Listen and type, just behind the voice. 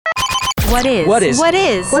What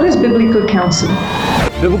is biblical counseling?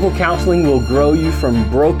 Biblical counseling will grow you from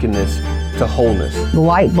brokenness to wholeness. The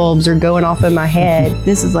light bulbs are going off in my head.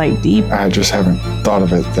 This is like deep. I just haven't thought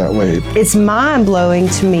of it that way. It's mind-blowing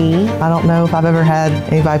to me. I don't know if I've ever had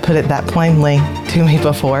anybody put it that plainly to me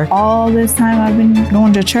before. All this time I've been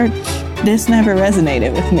going to church, this never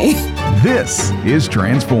resonated with me. This is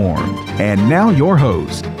Transformed. And now your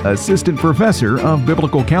host, Assistant Professor of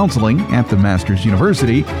Biblical Counseling at the Masters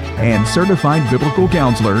University and Certified Biblical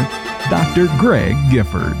Counselor, Dr. Greg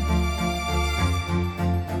Gifford.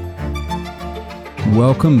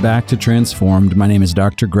 Welcome back to Transformed. My name is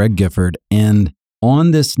Dr. Greg Gifford, and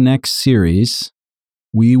on this next series,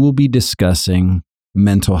 we will be discussing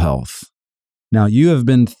mental health. Now, you have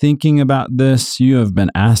been thinking about this. You have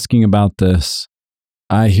been asking about this.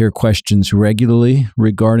 I hear questions regularly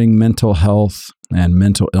regarding mental health and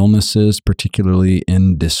mental illnesses, particularly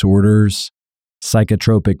in disorders,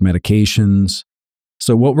 psychotropic medications.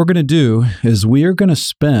 So what we're going to do is we are going to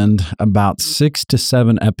spend about 6 to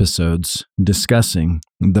 7 episodes discussing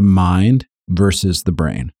the mind versus the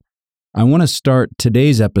brain. I want to start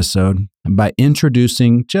today's episode by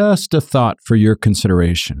introducing just a thought for your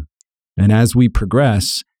consideration. And as we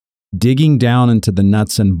progress, digging down into the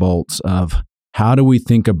nuts and bolts of how do we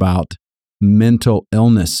think about mental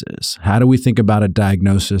illnesses? How do we think about a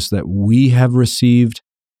diagnosis that we have received,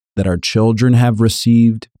 that our children have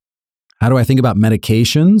received? How do I think about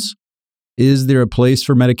medications? Is there a place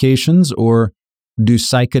for medications, or do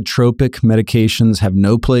psychotropic medications have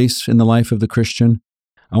no place in the life of the Christian?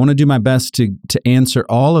 I want to do my best to answer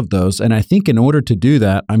all of those. And I think in order to do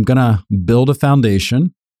that, I'm going to build a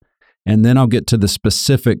foundation, and then I'll get to the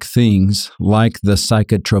specific things like the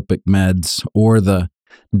psychotropic meds or the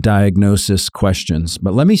diagnosis questions.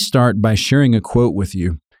 But let me start by sharing a quote with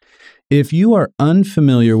you. If you are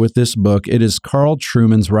unfamiliar with this book, it is Carl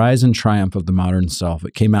Trueman's Rise and Triumph of the Modern Self.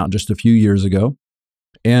 It came out just a few years ago,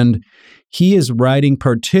 and he is writing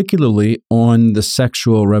particularly on the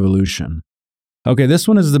sexual revolution. Okay, this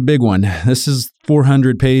one is the big one. This is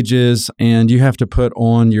 400 pages, and you have to put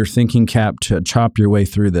on your thinking cap to chop your way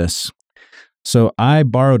through this. So I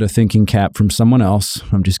borrowed a thinking cap from someone else.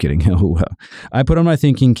 I'm just kidding. I put on my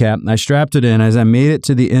thinking cap, I strapped it in. As I made it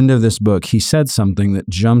to the end of this book, he said something that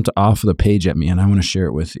jumped off the page at me, and I want to share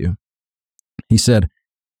it with you. He said,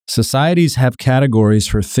 "Societies have categories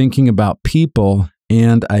for thinking about people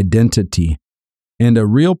and identity, and a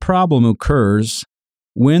real problem occurs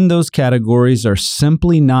when those categories are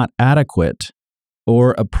simply not adequate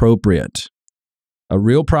or appropriate. A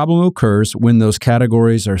real problem occurs when those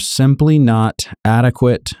categories are simply not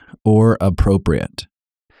adequate or appropriate.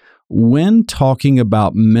 When talking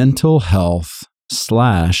about mental health /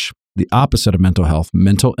 the opposite of mental health,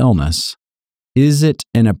 mental illness, is it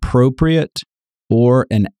an appropriate or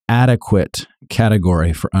an adequate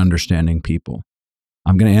category for understanding people?"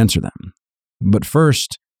 I'm going to answer them. But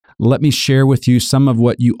first, let me share with you some of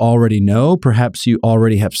what you already know. Perhaps you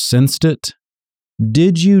already have sensed it.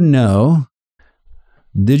 Did you know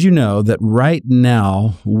that right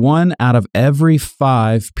now, 1 out of every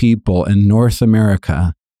 5 people in North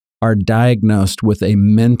America are diagnosed with a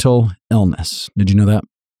mental illness? Did you know that?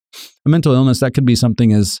 A mental illness, that could be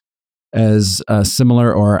something as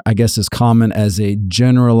similar, or I guess as common as a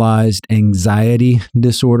generalized anxiety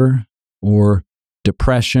disorder or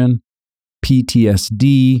depression,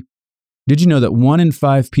 PTSD. Did you know that 1 in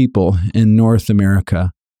 5 people in North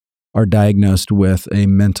America are diagnosed with a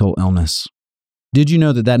mental illness? Did you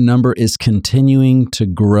know that that number is continuing to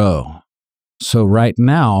grow? So right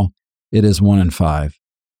now, it is 1 in 5,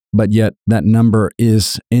 but yet that number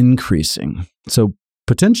is increasing. So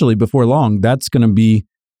potentially before long, that's going to be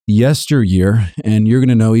yesteryear, and you're going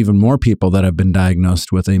to know even more people that have been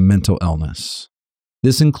diagnosed with a mental illness.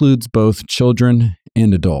 This includes both children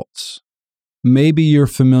and adults. Maybe you're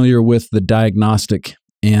familiar with the Diagnostic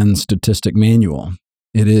and Statistic Manual.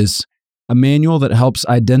 It is a manual that helps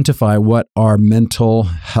identify what are mental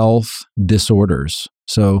health disorders.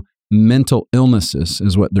 So mental illnesses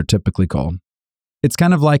is what they're typically called. It's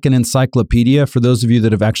kind of like an encyclopedia. For those of you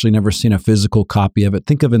that have actually never seen a physical copy of it,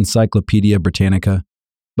 think of Encyclopedia Britannica,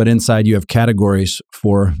 but inside you have categories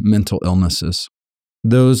for mental illnesses.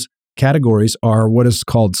 Those categories are what is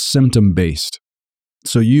called symptom-based.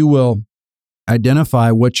 So you will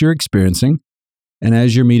identify what you're experiencing, and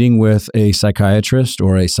as you're meeting with a psychiatrist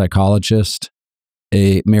or a psychologist,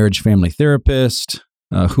 a marriage family therapist,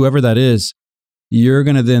 whoever that is, you're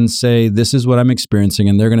going to then say, this is what I'm experiencing.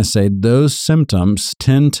 And they're going to say, those symptoms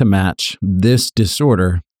tend to match this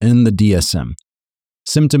disorder in the DSM.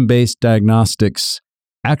 Symptom-based diagnostics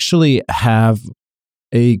actually have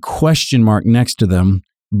a question mark next to them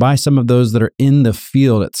by some of those that are in the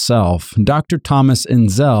field itself. Dr. Thomas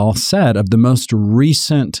Enzel said of the most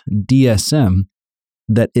recent DSM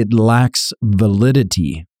that it lacks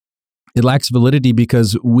validity. It lacks validity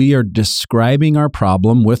because we are describing our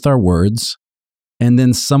problem with our words, and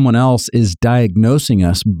then someone else is diagnosing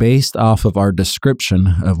us based off of our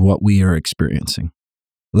description of what we are experiencing.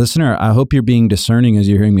 Listener, I hope you're being discerning as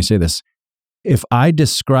you're hearing me say this. If I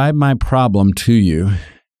describe my problem to you,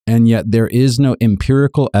 and yet there is no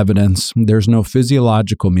empirical evidence, there's no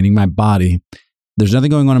physiological, meaning my body, there's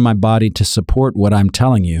nothing going on in my body to support what I'm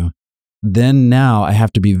telling you, then now I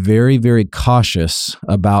have to be very, very cautious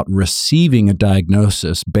about receiving a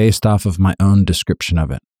diagnosis based off of my own description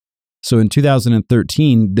of it. So in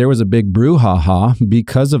 2013, there was a big brouhaha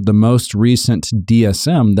because of the most recent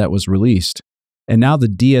DSM that was released. And now the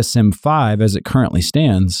DSM-5, as it currently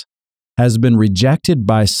stands, has been rejected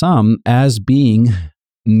by some as being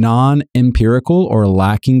non-empirical or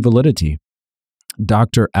lacking validity.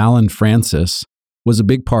 Dr. Alan Francis was a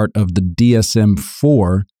big part of the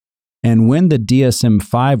DSM-4, and when the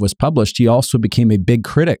DSM-5 was published, he also became a big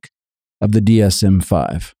critic of the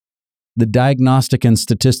DSM-5. The Diagnostic and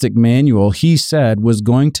Statistic Manual, he said, was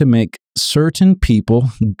going to make certain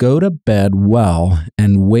people go to bed well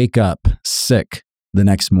and wake up sick the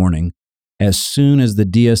next morning as soon as the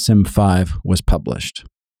DSM-5 was published.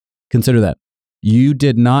 Consider that. You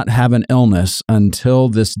did not have an illness until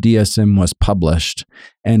this DSM was published.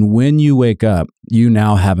 And when you wake up, you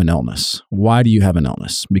now have an illness. Why do you have an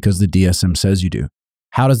illness? Because the DSM says you do.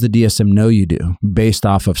 How does the DSM know you do? Based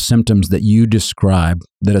off of symptoms that you describe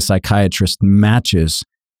that a psychiatrist matches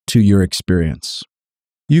to your experience.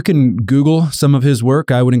 You can Google some of his work.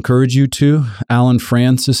 I would encourage you to. Alan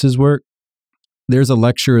Francis's work. There's a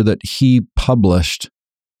lecture that he published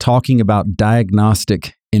talking about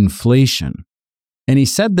diagnostic inflation. And he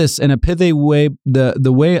said this in a pithy way,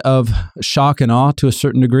 the way of shock and awe to a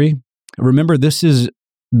certain degree. Remember, this is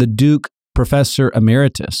the Duke Professor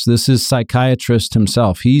Emeritus. This is psychiatrist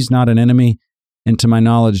himself. He's not an enemy. And to my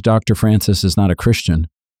knowledge, Dr. Francis is not a Christian.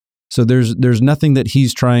 So there's nothing that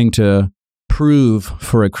he's trying to prove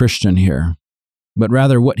for a Christian here. But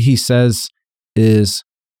rather what he says is,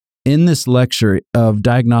 in this lecture of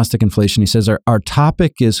diagnostic inflation, he says our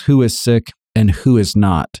topic is who is sick and who is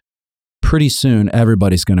not. Pretty soon,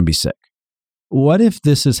 everybody's going to be sick. What if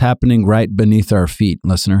this is happening right beneath our feet,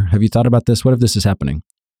 listener? Have you thought about this? What if this is happening?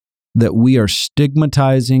 That we are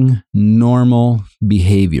stigmatizing normal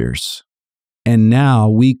behaviors, and now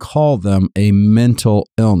we call them a mental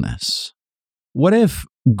illness. What if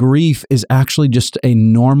grief is actually just a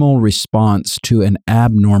normal response to an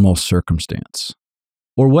abnormal circumstance?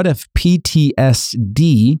 Or what if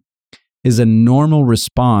PTSD is a normal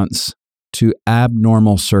response to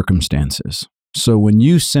abnormal circumstances? So when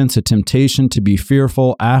you sense a temptation to be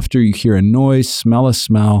fearful after you hear a noise, smell a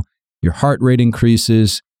smell, your heart rate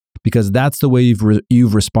increases because that's the way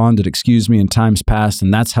you've responded, in times past,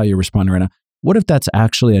 and that's how you're responding right now. What if that's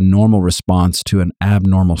actually a normal response to an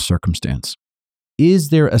abnormal circumstance? Is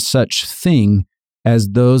there a such thing as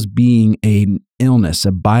those being an illness,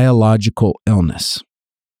 a biological illness?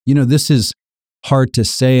 You know, this is hard to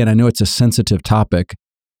say, and I know it's a sensitive topic,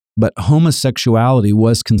 but homosexuality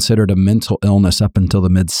was considered a mental illness up until the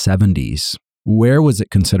mid-70s. Where was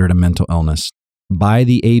it considered a mental illness? By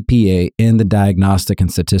the APA in the Diagnostic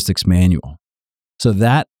and Statistics Manual. So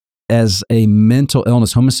that as a mental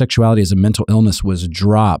illness, homosexuality as a mental illness was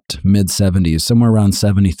dropped mid-70s, somewhere around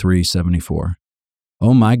 73, 74.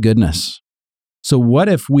 Oh my goodness. So what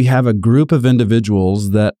if we have a group of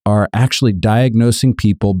individuals that are actually diagnosing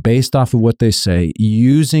people based off of what they say,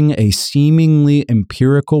 using a seemingly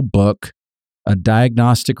empirical book, a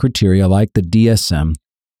diagnostic criteria like the DSM,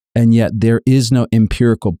 and yet there is no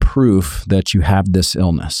empirical proof that you have this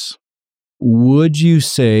illness? Would you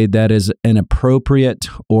say that is an appropriate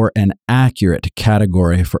or an accurate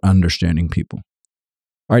category for understanding people?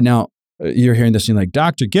 All right, now, you're hearing this and you're like,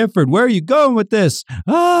 Dr. Gifford, where are you going with this?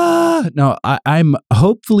 No, I'm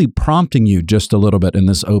hopefully prompting you just a little bit in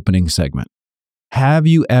this opening segment. Have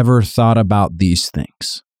you ever thought about these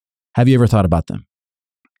things? Have you ever thought about them?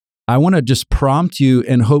 I want to just prompt you,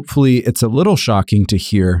 and hopefully it's a little shocking to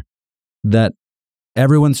hear that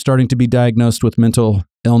everyone's starting to be diagnosed with mental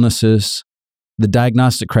illnesses. The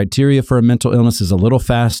diagnostic criteria for a mental illness is a little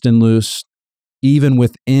fast and loose. Even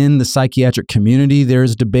within the psychiatric community, there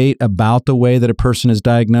is debate about the way that a person is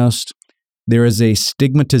diagnosed. There is a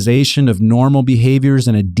stigmatization of normal behaviors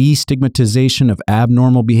and a destigmatization of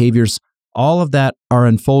abnormal behaviors. All of that are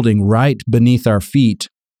unfolding right beneath our feet.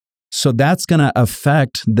 So that's going to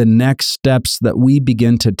affect the next steps that we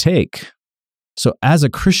begin to take. So as a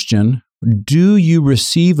Christian, Do you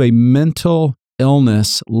receive a mental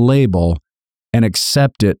illness label and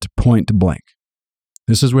accept it point blank?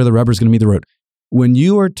 This is where the rubber is going to meet the road. When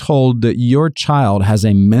you are told that your child has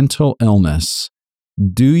a mental illness,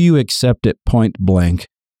 do you accept it point blank,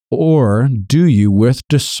 or do you, with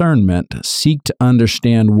discernment, seek to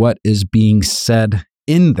understand what is being said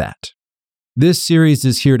in that? This series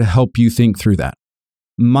is here to help you think through that.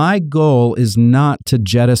 My goal is not to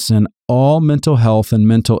jettison all mental health and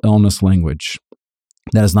mental illness language.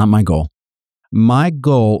 That is not my goal. My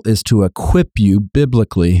goal is to equip you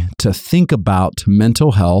biblically to think about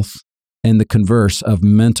mental health and the converse of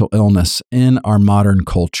mental illness in our modern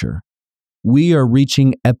culture. We are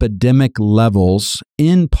reaching epidemic levels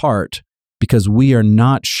in part because we are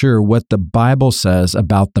not sure what the Bible says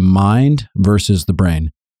about the mind versus the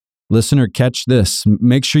brain. Listener, catch this.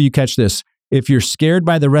 Make sure you catch this. If you're scared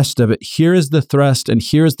by the rest of it, here is the thrust and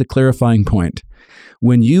here is the clarifying point.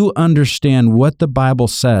 When you understand what the Bible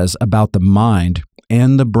says about the mind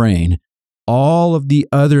and the brain, all of the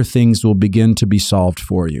other things will begin to be solved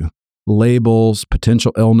for you. Labels,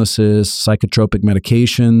 potential illnesses, psychotropic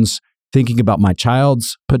medications, thinking about my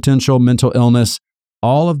child's potential mental illness,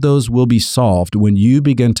 all of those will be solved when you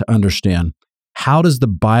begin to understand, how does the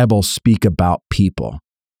Bible speak about people?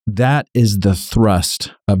 That is the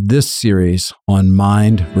thrust of this series on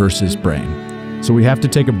mind versus brain. So we have to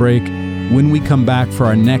take a break. When we come back for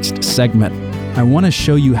our next segment, I want to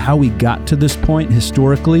show you how we got to this point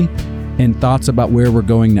historically and thoughts about where we're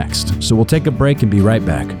going next. So we'll take a break and be right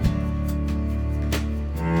back.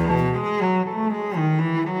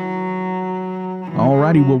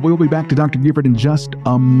 Alrighty, well, we'll be back to Dr. Gifford in just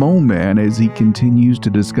a moment as he continues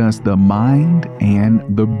to discuss the mind and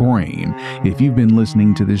the brain. If you've been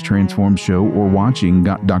listening to this Transform show or watching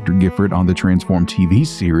Dr. Gifford on the Transform TV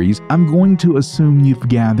series, I'm going to assume you've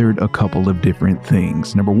gathered a couple of different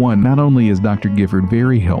things. Number one, not only is Dr. Gifford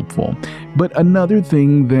very helpful, but another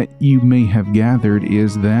thing that you may have gathered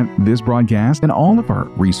is that this broadcast and all of our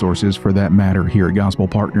resources for that matter here at Gospel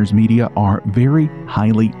Partners Media are very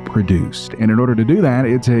highly produced. And in order to do that,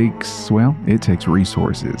 it takes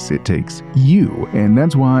resources. It takes you. And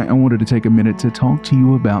that's why I wanted to take a minute to talk to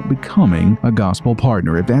you about becoming a gospel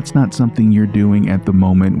partner. If that's not something you're doing at the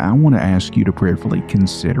moment, I want to ask you to prayerfully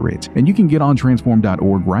consider it. And you can get on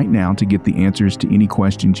transform.org right now to get the answers to any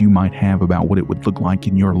questions you might have about what it would look like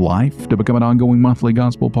in your life to become an ongoing monthly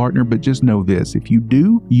gospel partner. But just know this, if you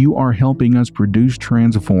do, you are helping us produce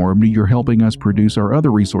Transformed. You're helping us produce our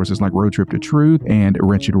other resources like Road Trip to Truth and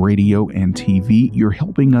Wretched Radio and TV. You're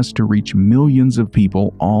helping us to reach millions of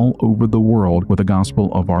people all over the world with the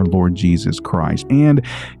gospel of our Lord Jesus Christ and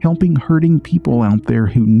helping hurting people out there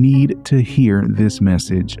who need to hear this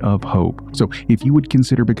message of hope. So if you would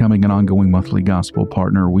consider becoming an ongoing monthly gospel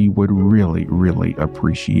partner, we would really, really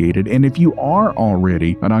appreciate it. And if you are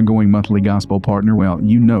already an ongoing monthly gospel partner, well,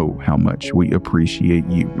 you know how much we appreciate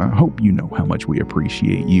you. I hope you know how much we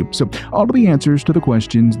appreciate you. So all of the answers to the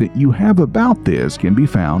questions that you have about this can be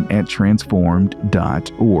found at transformed.org.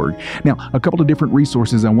 Now, a couple of different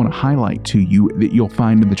resources I want to highlight to you that you'll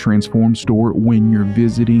find in the Transform store when you're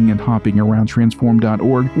visiting and hopping around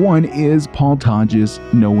transform.org. One is Paul Todge's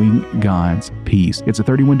Knowing God's Peace. It's a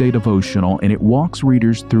 31-day devotional, and it walks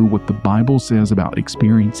readers through what the Bible says about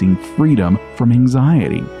experiencing freedom from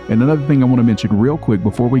anxiety. And another thing I want to mention real quick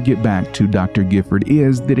before we get back to Dr. Gifford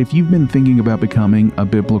is that if you've been thinking about becoming a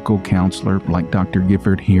biblical counselor like Dr.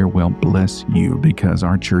 Gifford here, well, bless you, because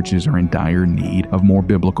our churches are in dire need of more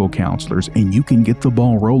biblical counselors, and you can get the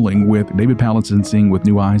ball rolling with David Palacios with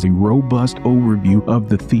New Eyes, a robust overview of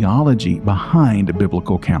the theology behind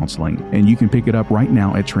biblical counseling. And you can pick it up right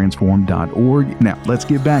now at transform.org. Now, let's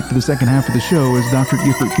get back to the second half of the show as Dr.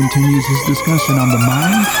 Gifford continues his discussion on the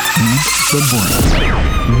mind and the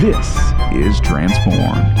brain. This is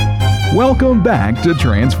Transformed. Welcome back to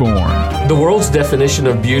Transformed. The world's definition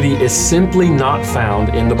of beauty is simply not found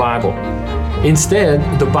in the Bible.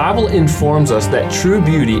 Instead, the Bible informs us that true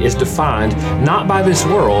beauty is defined not by this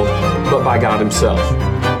world, but by God Himself.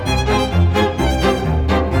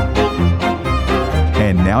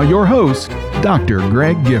 And now your host, Dr.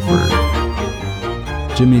 Greg Gifford.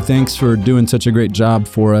 Jimmy, thanks for doing such a great job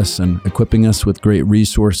for us and equipping us with great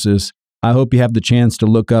resources. I hope you have the chance to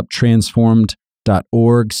look up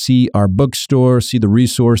transformed.org, see our bookstore, see the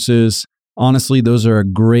resources. Honestly, those are a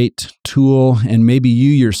great tool, and maybe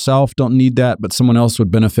you yourself don't need that, but someone else would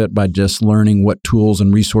benefit by just learning what tools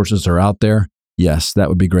and resources are out there. Yes, that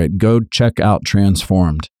would be great. Go check out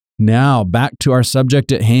Transformed. Now, back to our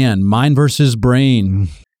subject at hand, mind versus brain.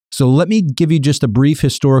 So let me give you just a brief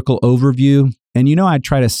historical overview And I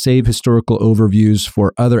try to save historical overviews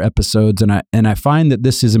for other episodes, and I find that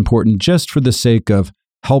this is important just for the sake of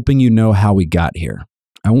helping you know how we got here.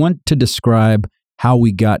 I want to describe how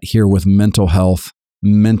we got here with mental health,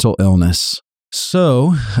 mental illness.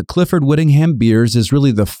 So, Clifford Whittingham Beers is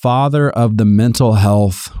really the father of the mental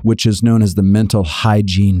health, which is known as the mental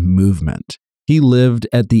hygiene movement. He lived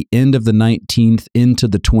at the end of the 19th into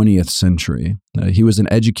the 20th century. He was an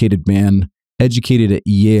educated man, educated at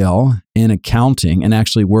Yale in accounting, and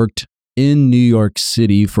actually worked in New York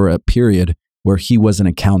City for a period where he was an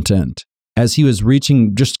accountant. As he was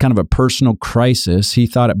reaching just kind of a personal crisis, he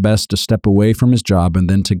thought it best to step away from his job and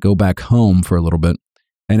then to go back home for a little bit.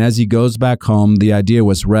 And as he goes back home, the idea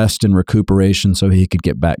was rest and recuperation so he could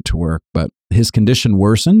get back to work. But his condition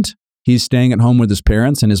worsened. He's staying at home with his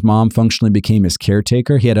parents, and his mom functionally became his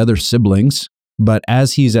caretaker. He had other siblings, but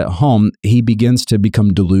as he's at home, he begins to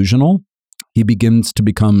become delusional. He begins to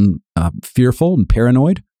become fearful and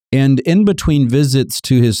paranoid. And in between visits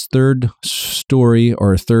to his third story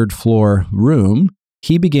or third floor room,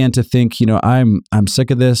 he began to think, I'm sick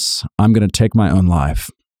of this. I'm going to take my own life.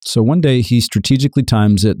 So one day he strategically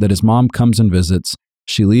times it that his mom comes and visits.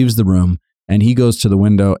 She leaves the room and he goes to the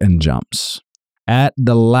window and jumps. At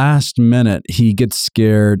the last minute, he gets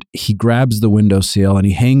scared. He grabs the windowsill and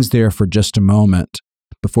he hangs there for just a moment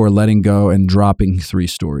before letting go and dropping 3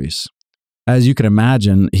 stories. As you can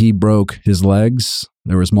imagine, he broke his legs.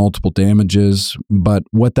 There was multiple damages, but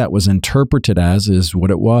what that was interpreted as is what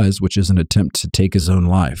it was, which is an attempt to take his own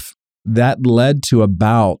life. That led to a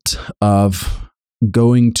bout of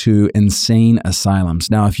going to insane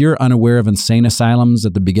asylums. Now, if you're unaware of insane asylums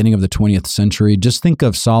at the beginning of the 20th century, just think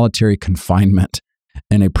of solitary confinement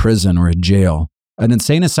in a prison or a jail. An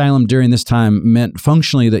insane asylum during this time meant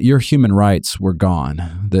functionally that your human rights were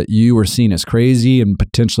gone, that you were seen as crazy and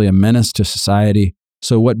potentially a menace to society.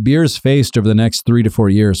 So what Beers faced over the next 3 to 4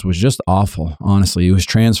 years was just awful, honestly. He was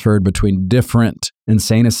transferred between different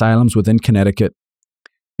insane asylums within Connecticut.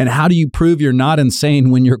 And how do you prove you're not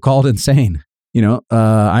insane when you're called insane?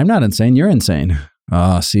 I'm not insane, you're insane.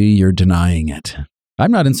 See, you're denying it.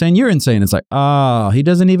 I'm not insane, you're insane. It's like, he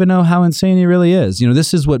doesn't even know how insane he really is.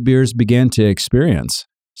 This is what Beers began to experience.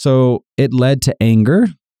 So it led to anger,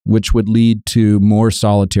 which would lead to more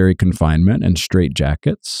solitary confinement and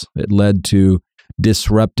straitjackets. It led to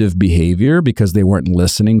disruptive behavior because they weren't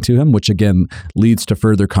listening to him, which again leads to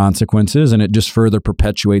further consequences. And it just further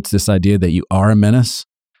perpetuates this idea that you are a menace.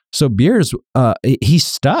 So Beers, he's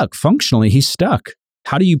stuck. Functionally, he's stuck.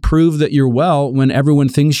 How do you prove that you're well when everyone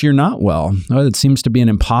thinks you're not well? Well, it seems to be an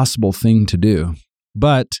impossible thing to do.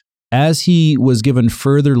 But as he was given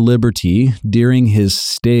further liberty during his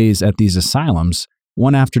stays at these asylums,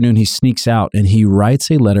 one afternoon he sneaks out and he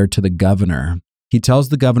writes a letter to the governor. He tells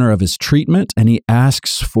the governor of his treatment and he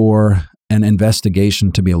asks for an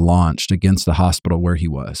investigation to be launched against the hospital where he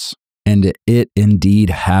was. And it indeed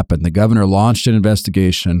happened. The governor launched an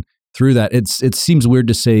investigation. Through that, it seems weird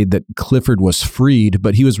to say that Clifford was freed,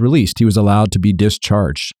 but he was released. He was allowed to be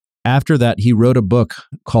discharged. After that, he wrote a book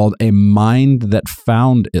called A Mind That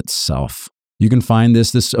Found Itself. You can find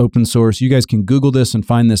this open source. You guys can Google this and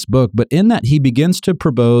find this book. But in that, he begins to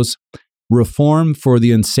propose reform for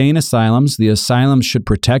the insane asylums. The asylums should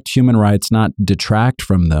protect human rights, not detract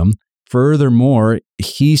from them. Furthermore,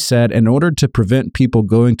 he said, in order to prevent people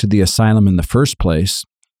going to the asylum in the first place,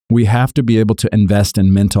 we have to be able to invest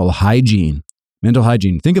in mental hygiene. Mental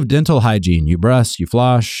hygiene. Think of dental hygiene. You brush, you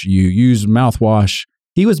floss, you use mouthwash.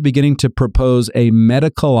 He was beginning to propose a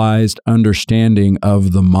medicalized understanding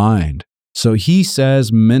of the mind. So he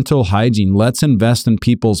says mental hygiene. Let's invest in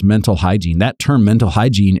people's mental hygiene. That term mental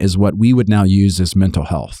hygiene is what we would now use as mental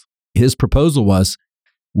health. His proposal was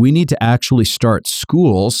we need to actually start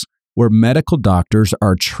schools where medical doctors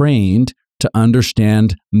are trained to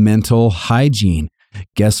understand mental hygiene.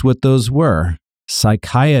 Guess what those were?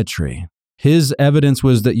 Psychiatry. His evidence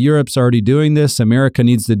was that Europe's already doing this. America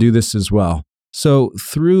needs to do this as well. So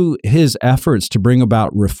through his efforts to bring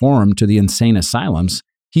about reform to the insane asylums,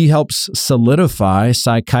 he helps solidify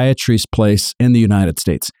psychiatry's place in the United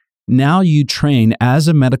States. Now you train as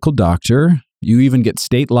a medical doctor. You even get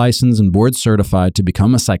state licensed and board certified to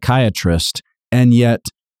become a psychiatrist. And yet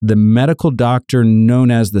the medical doctor known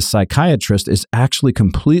as the psychiatrist is actually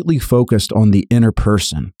completely focused on the inner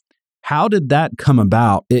person. How did that come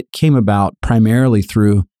about? It came about primarily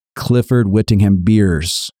through Clifford Whittingham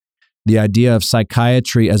Beers. The idea of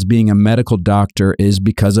psychiatry as being a medical doctor is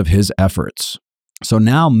because of his efforts. So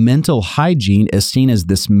now mental hygiene is seen as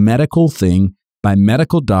this medical thing by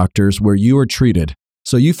medical doctors where you are treated.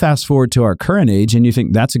 So you fast forward to our current age and you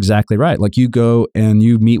think that's exactly right. Like you go and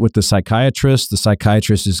you meet with the psychiatrist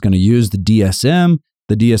is going to use the DSM.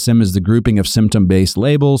 The DSM is the grouping of symptom-based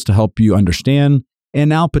labels to help you understand. And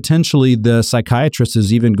now potentially the psychiatrist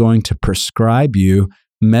is even going to prescribe you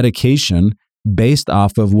medication based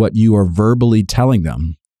off of what you are verbally telling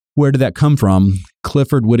them. Where did that come from?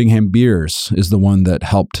 Clifford Whittingham Beers is the one that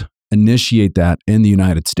helped initiate that in the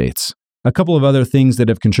United States. A couple of other things that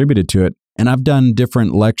have contributed to it, and I've done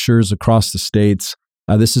different lectures across the states.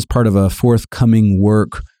 This is part of a forthcoming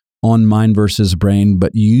work on mind versus brain,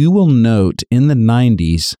 but you will note in the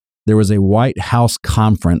 90s, there was a White House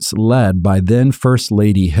conference led by then First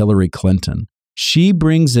Lady Hillary Clinton. She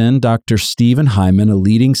brings in Dr. Stephen Hyman, a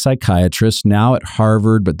leading psychiatrist, now at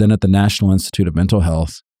Harvard, but then at the National Institute of Mental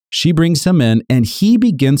Health. She brings him in, and he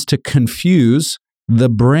begins to confuse the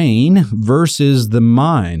brain versus the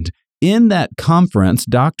mind. In that conference,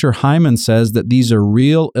 Dr. Hyman says that these are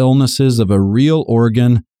real illnesses of a real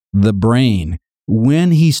organ, the brain,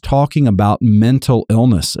 when he's talking about mental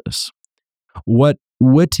illnesses. What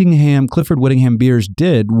Clifford Whittingham Beers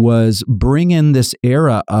did was bring in this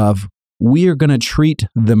era of we are going to treat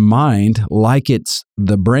the mind like it's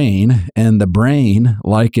the brain and the brain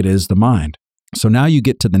like it is the mind. So now you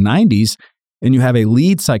get to the 90s and you have a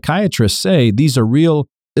lead psychiatrist say these are real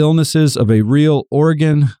illnesses of a real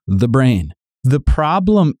organ, the brain. The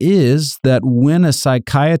problem is that when a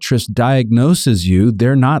psychiatrist diagnoses you,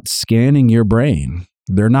 they're not scanning your brain.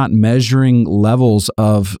 They're not measuring levels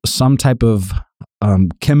of some type of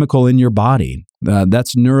chemical in your body.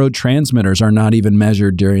 That's neurotransmitters are not even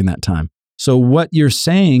measured during that time. So what you're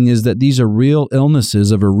saying is that these are real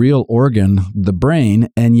illnesses of a real organ, the brain,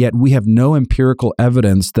 and yet we have no empirical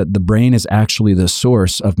evidence that the brain is actually the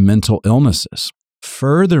source of mental illnesses.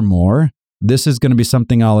 Furthermore, this is going to be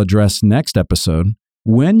something I'll address next episode.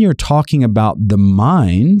 When you're talking about the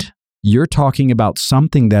mind, you're talking about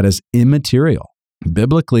something that is immaterial.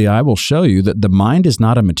 Biblically, I will show you that the mind is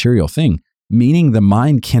not a material thing, meaning the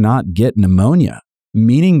mind cannot get pneumonia,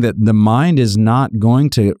 meaning that the mind is not going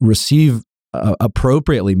to receive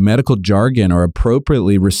appropriately medical jargon or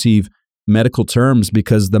appropriately receive medical terms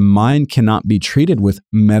because the mind cannot be treated with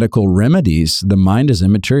medical remedies. The mind is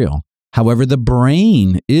immaterial. However, the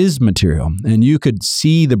brain is material, and you could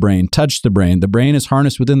see the brain, touch the brain. The brain is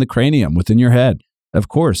harnessed within the cranium, within your head. Of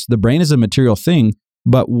course, the brain is a material thing,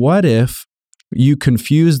 but what if you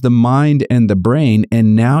confuse the mind and the brain,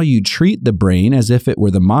 and now you treat the brain as if it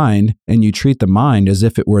were the mind, and you treat the mind as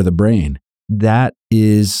if it were the brain? That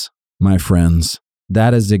is, my friends,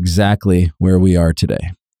 that is exactly where we are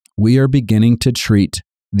today. We are beginning to treat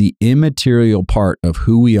the immaterial part of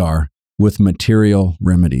who we are with material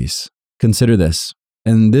remedies. Consider this.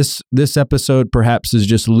 And this episode perhaps is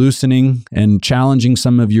just loosening and challenging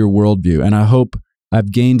some of your worldview. And I hope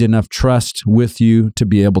I've gained enough trust with you to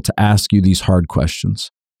be able to ask you these hard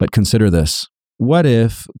questions. But consider this. What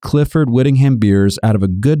if Clifford Whittingham Beers, out of a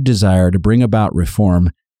good desire to bring about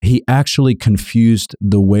reform, he actually confused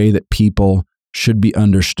the way that people should be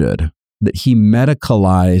understood? That he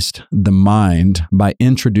medicalized the mind by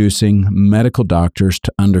introducing medical doctors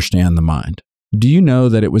to understand the mind. Do you know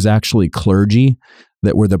that it was actually clergy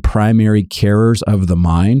that were the primary carers of the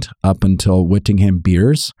mind up until Whittingham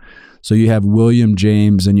Beers? So you have William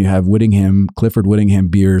James and you have Clifford Whittingham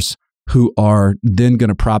Beers, who are then going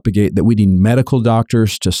to propagate that we need medical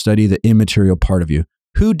doctors to study the immaterial part of you.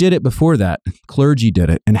 Who did it before that? Clergy did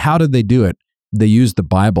it. And how did they do it? They used the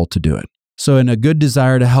Bible to do it. So in a good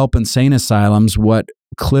desire to help insane asylums, what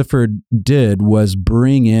Clifford did was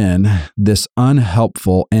bring in this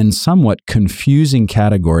unhelpful and somewhat confusing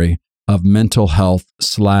category of mental health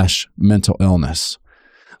 / mental illness.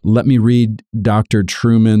 Let me read Dr.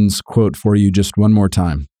 Truman's quote for you just one more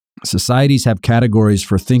time. Societies have categories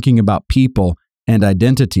for thinking about people and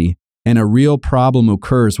identity, and a real problem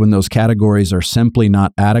occurs when those categories are simply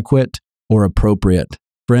not adequate or appropriate.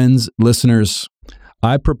 Friends, listeners,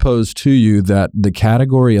 I propose to you that the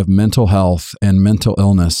category of mental health and mental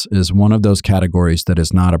illness is one of those categories that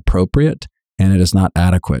is not appropriate and it is not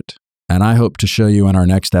adequate. And I hope to show you in our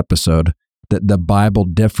next episode that the Bible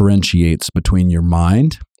differentiates between your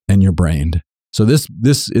mind and your brain. So this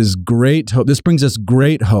is great hope. This brings us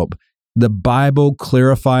great hope. The Bible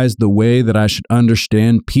clarifies the way that I should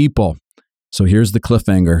understand people. So here's the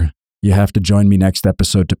cliffhanger. You have to join me next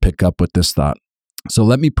episode to pick up with this thought. So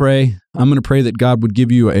let me pray. I'm going to pray that God would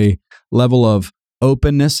give you a level of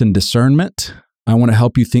openness and discernment. I want to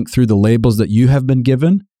help you think through the labels that you have been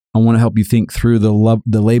given. I want to help you think through the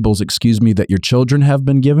labels, that your children have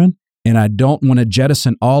been given. And I don't want to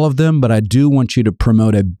jettison all of them, but I do want you to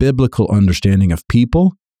promote a biblical understanding of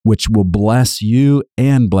people which will bless you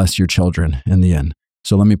and bless your children in the end.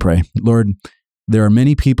 So let me pray. Lord, there are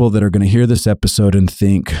many people that are going to hear this episode and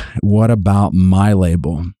think, what about my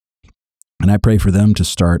label? And I pray for them to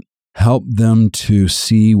start. Help them to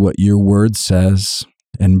see what your word says,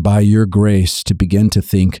 and by your grace to begin to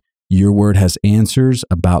think your word has answers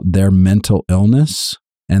about their mental illness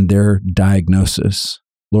and their diagnosis.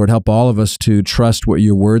 Lord, help all of us to trust what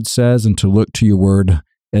your word says and to look to your word,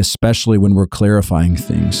 especially when we're clarifying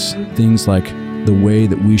things like the way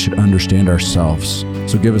that we should understand ourselves.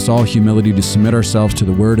 So give us all humility to submit ourselves to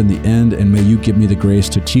the word in the end, and may you give me the grace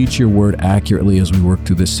to teach your word accurately as we work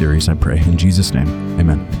through this series, I pray. In Jesus' name,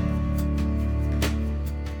 amen.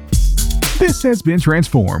 This has been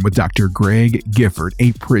Transformed with Dr. Greg Gifford,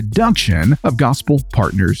 a production of Gospel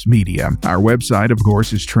Partners Media. Our website, of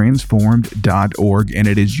course, is transformed.org, and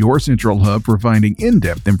it is your central hub for finding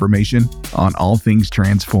in-depth information on all things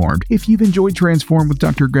Transformed. If you've enjoyed Transformed with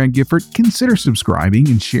Dr. Greg Gifford, consider subscribing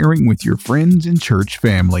and sharing with your friends and church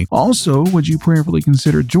family. Also, would you prayerfully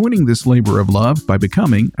consider joining this labor of love by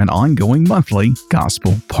becoming an ongoing monthly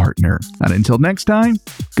Gospel Partner? And until next time,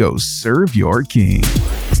 go serve your King.